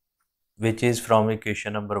 which is from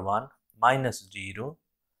equation number 1, minus 0,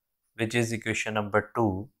 which is equation number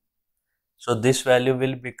 2. So this value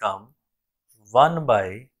will become 1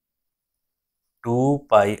 by 2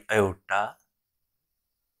 pi iota.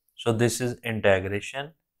 So this is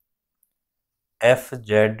integration fz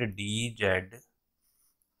dz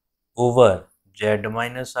over z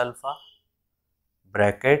minus alpha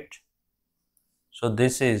bracket. So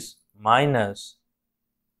this is minus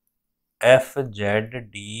fz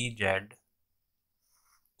dz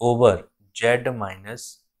over z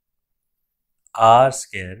minus r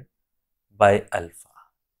square by alpha.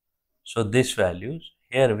 So this values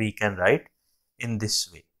here we can write in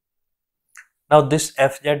this way. Now this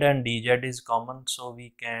fz and dz is common, so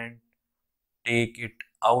we can take it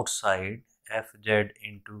outside, fz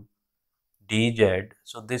into dz.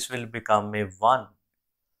 So this will become a 1.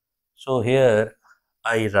 So here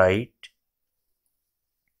I write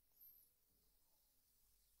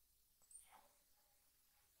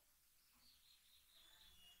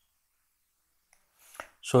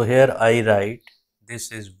so here I write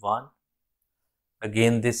this is 1,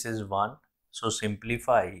 again this is 1, so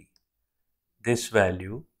simplify this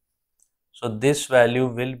value. So this value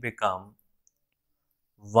will become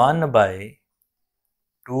 1 by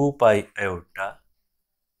 2 pi iota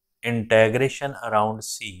integration around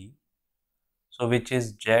c, so which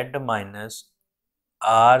is z minus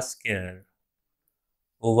r square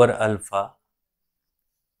over alpha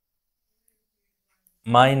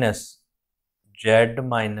minus z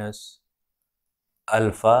minus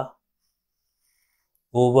alpha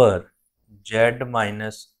over z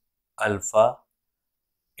minus alpha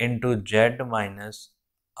into z minus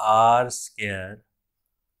r square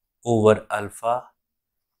over alpha,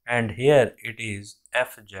 and here it is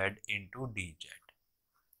fz into dz.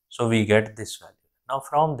 So we get this value. Now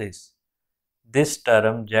from this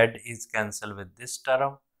term z is cancelled with this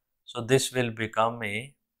term, so this will become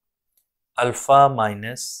a alpha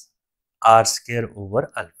minus r square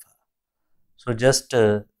over alpha. So just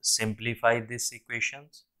simplify these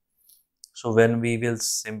equations. So when we will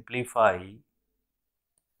simplify,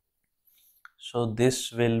 so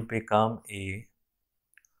this will become a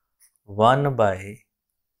 1 by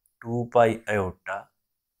 2 pi iota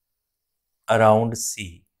around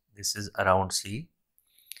c, this is around c,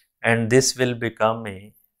 and this will become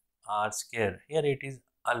a r square, here it is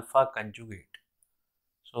alpha conjugate.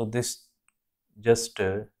 So this just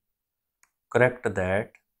correct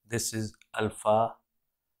that this is alpha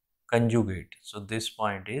conjugate. So this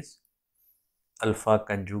point is alpha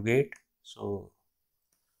conjugate. So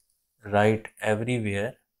write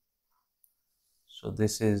everywhere. So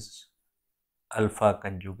this is alpha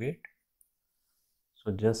conjugate.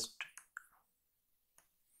 So just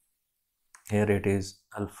here it is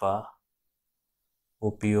alpha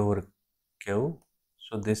OP over Q.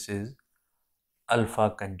 So this is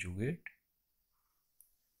alpha conjugate.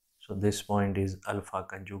 So this point is alpha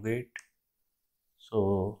conjugate.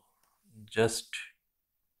 So just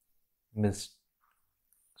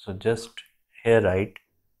here write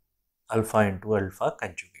alpha into alpha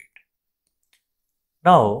conjugate.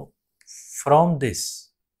 Now from this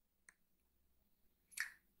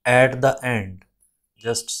at the end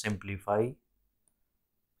just simplify.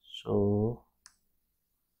 So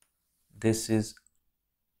this is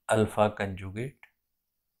alpha conjugate.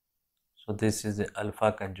 So this is the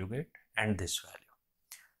alpha conjugate and this value.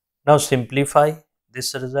 Now simplify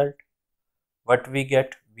this result. What we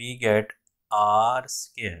get? We get r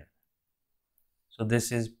square. So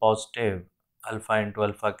this is positive alpha into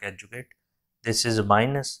alpha conjugate. This is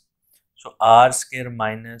minus. So r square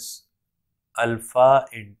minus alpha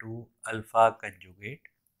into alpha conjugate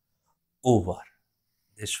over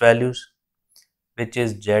this values, which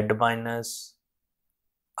is z minus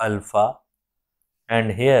alpha,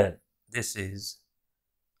 and here this is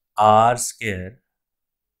r square,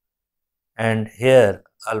 and here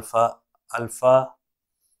alpha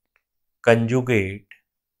conjugate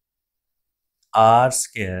r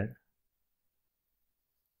square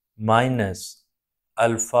minus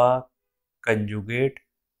alpha conjugate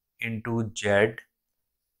into z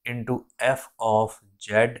into f of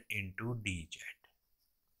z into dz.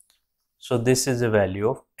 So this is a value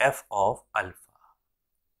of f of alpha,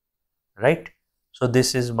 right? So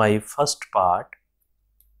this is my first part.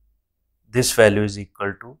 This value is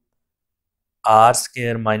equal to r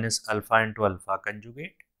square minus alpha into alpha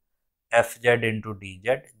conjugate fz into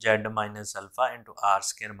dz, z minus alpha into r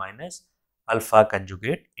square minus alpha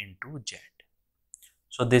conjugate into z.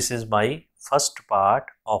 So this is my first part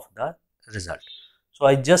of the result. So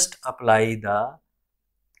I just apply the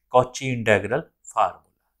Cauchy integral formula.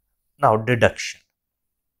 Now deduction.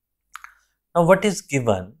 Now what is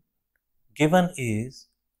given? Given is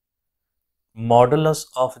modulus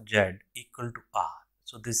of z equal to r.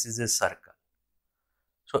 So this is a circle.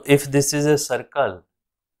 So if this is a circle,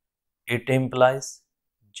 it implies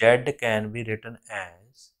z can be written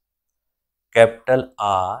as capital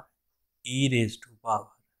R e raised to power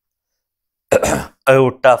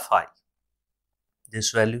iota phi,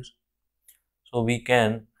 this values. So we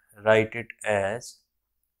can write it as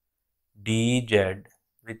dz,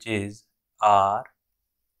 which is r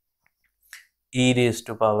e raised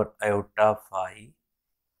to power iota phi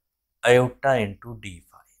iota into d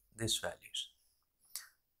phi, this values.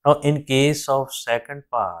 Now in case of second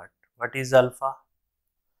part, what is alpha?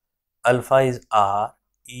 Alpha is r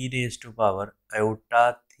e raised to power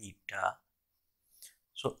iota theta.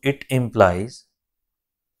 So it implies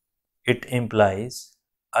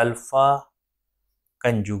alpha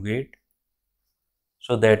conjugate.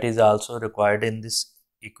 So that is also required in this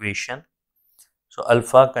equation. So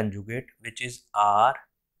alpha conjugate, which is r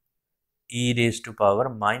e raised to power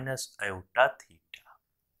minus iota theta.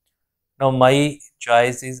 Now my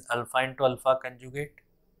choice is alpha into alpha conjugate.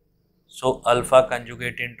 So alpha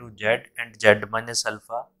conjugate into z and z minus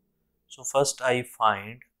alpha. So first I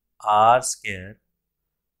find r square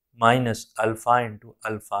minus alpha into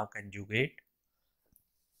alpha conjugate.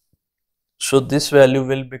 So this value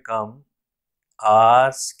will become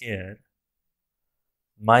r square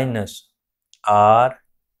minus r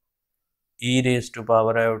e raised to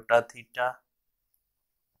power iota theta,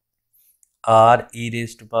 r e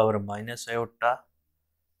raised to power minus iota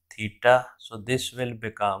theta. So this will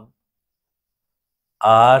become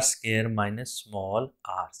r square minus small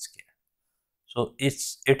r square. So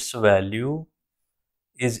its value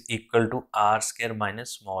is equal to r square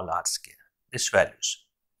minus small r square, this values.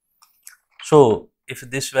 So if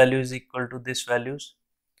this value is equal to this values,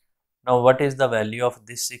 now what is the value of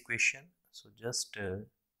this equation? So just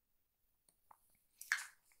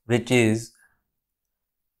which is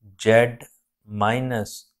z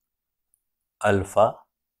minus alpha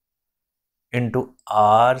into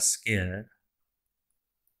r square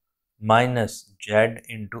minus z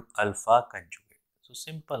into alpha conjugate. So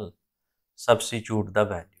simple, substitute the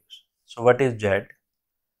values. So what is z?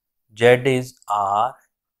 Z is r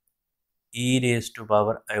e raised to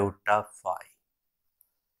power iota phi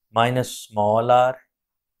minus small r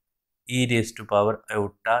e raised to power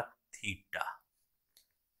iota theta,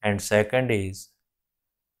 and second is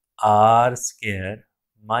r square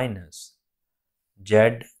minus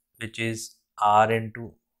z, which is r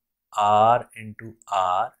into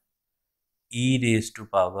r e raised to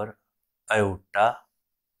power iota.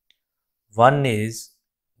 One is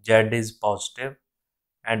z is positive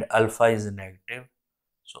and alpha is negative,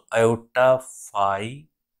 so iota phi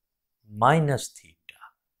minus theta.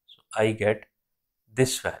 So I get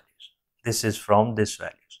this values. This is from this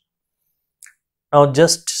values. Now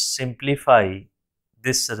just simplify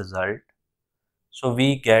this result. So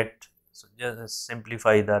we get, so just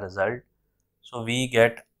simplify the result. So we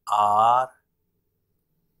get r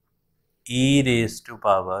e raised to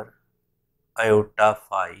power iota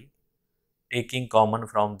phi, taking common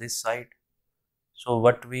from this side. So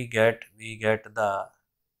what we get the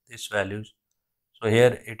this values. So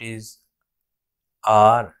here it is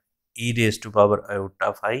r e raised to power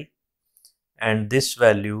iota phi, and this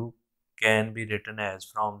value can be written as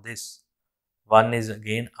from this. One is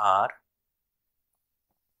again r.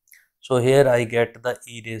 So here I get the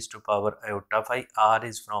e raised to power iota phi, r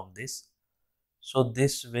is from this. So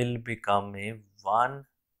this will become a 1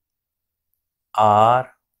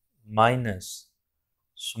 r minus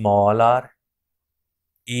small r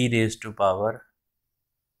e raised to power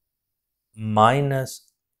minus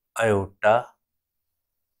iota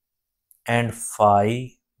and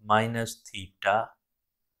phi minus theta,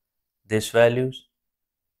 this values,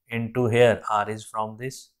 into here r is from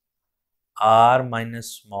this, r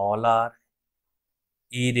minus small r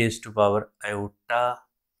e raised to power iota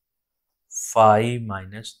phi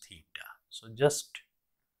minus theta. So just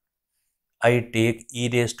I take e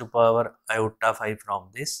raised to power iota phi from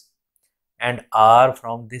this and r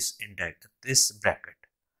from this index, this bracket.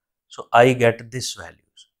 So I get this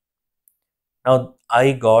values. Now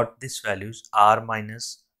I got this values r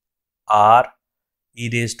minus r e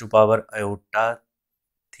raised to power iota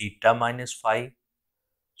theta minus phi.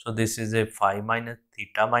 So this is a phi minus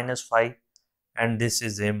theta minus phi, and this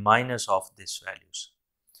is a minus of this values.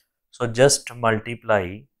 So just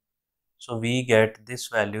multiply. So we get this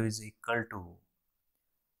value is equal to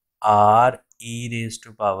r e raised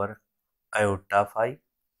to power iota phi,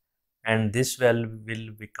 and this value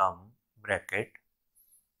will become bracket.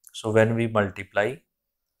 So when we multiply,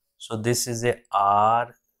 so this is a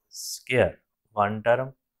r square, one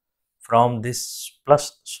term, from this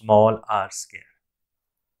plus small r square,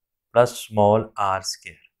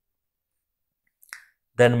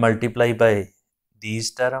 then multiply by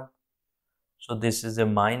these term. So this is a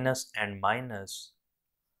minus and minus,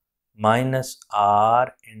 minus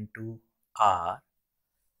r into r,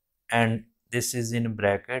 and this is in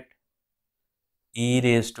bracket e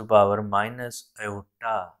raised to power minus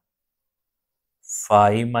iota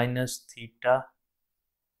phi minus theta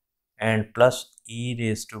and plus e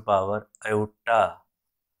raised to power iota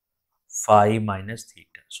phi minus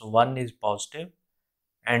theta. So one is positive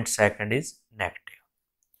and second is negative.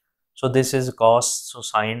 So this is cos, so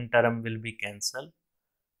sine term will be cancelled.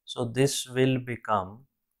 So this will become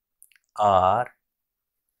r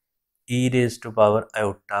e raised to power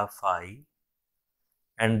iota phi,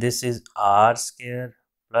 and this is r square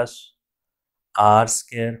plus r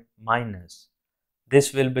square minus,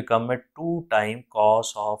 this will become a 2 times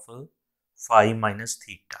cos of phi minus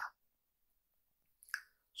theta.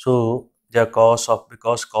 So the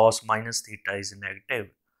because cos minus theta is negative,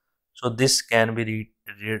 so this can be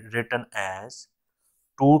written as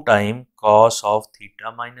 2 times cos of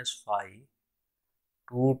theta minus phi,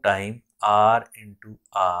 2 times r into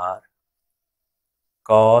r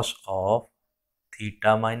cos of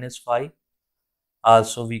theta minus phi.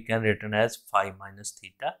 Also we can written as phi minus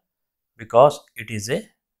theta, because it is a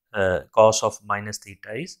cos of minus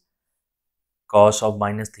theta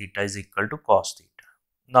is equal to cos theta.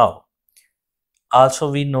 Now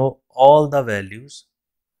also we know all the values,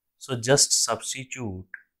 so just substitute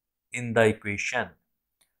in the equation.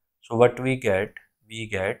 So what we get? We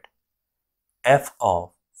get f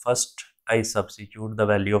of, first I substitute the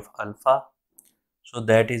value of alpha, so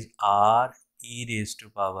that is r e raised to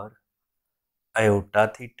power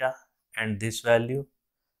iota theta, and this value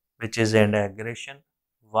which is integration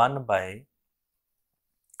 1 by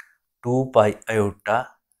 2 pi iota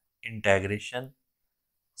integration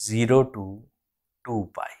 0 to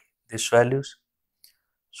 2 pi, this values.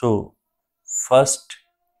 So first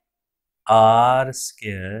r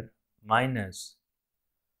square minus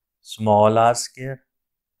small r square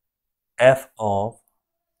f of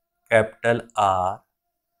capital R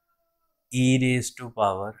e raised to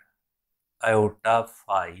power iota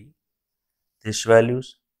phi, this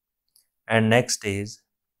values, and next is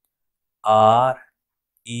r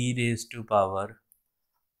e raised to power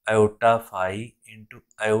iota phi into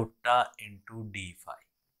iota into d phi.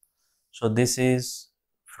 So this is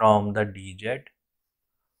from the dz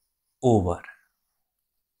over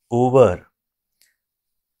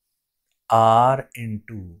r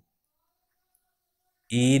into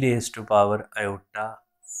e raised to power iota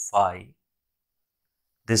phi,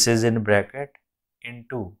 this is in bracket,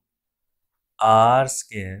 into r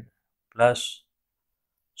square plus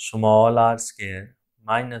small r square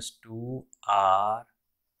minus 2r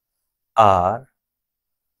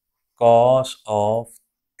cos of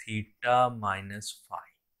theta minus phi,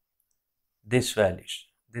 this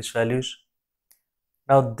values.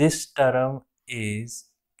 Now this term is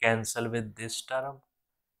cancel with this term,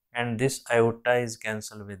 and this iota is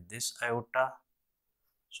cancelled with this iota.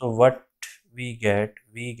 So what we get?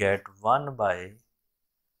 We get 1 by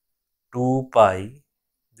 2 pi,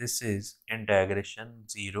 this is integration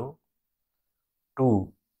 0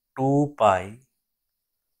 to 2 pi,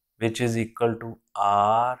 which is equal to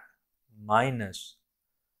r minus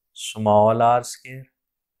small r square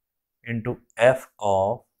into f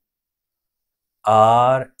of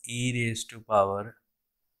r e raised to power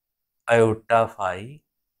iota phi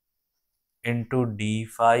into d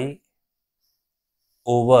phi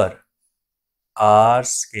over r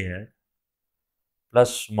square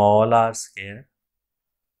plus small r square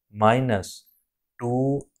minus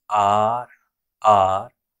 2r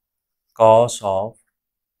cos of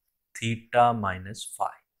theta minus phi.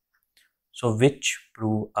 So which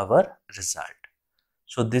prove our result.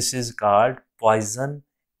 So this is called Poisson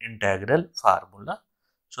integral formula.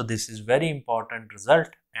 So this is very important result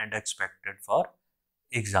and expected for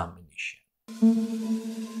examination.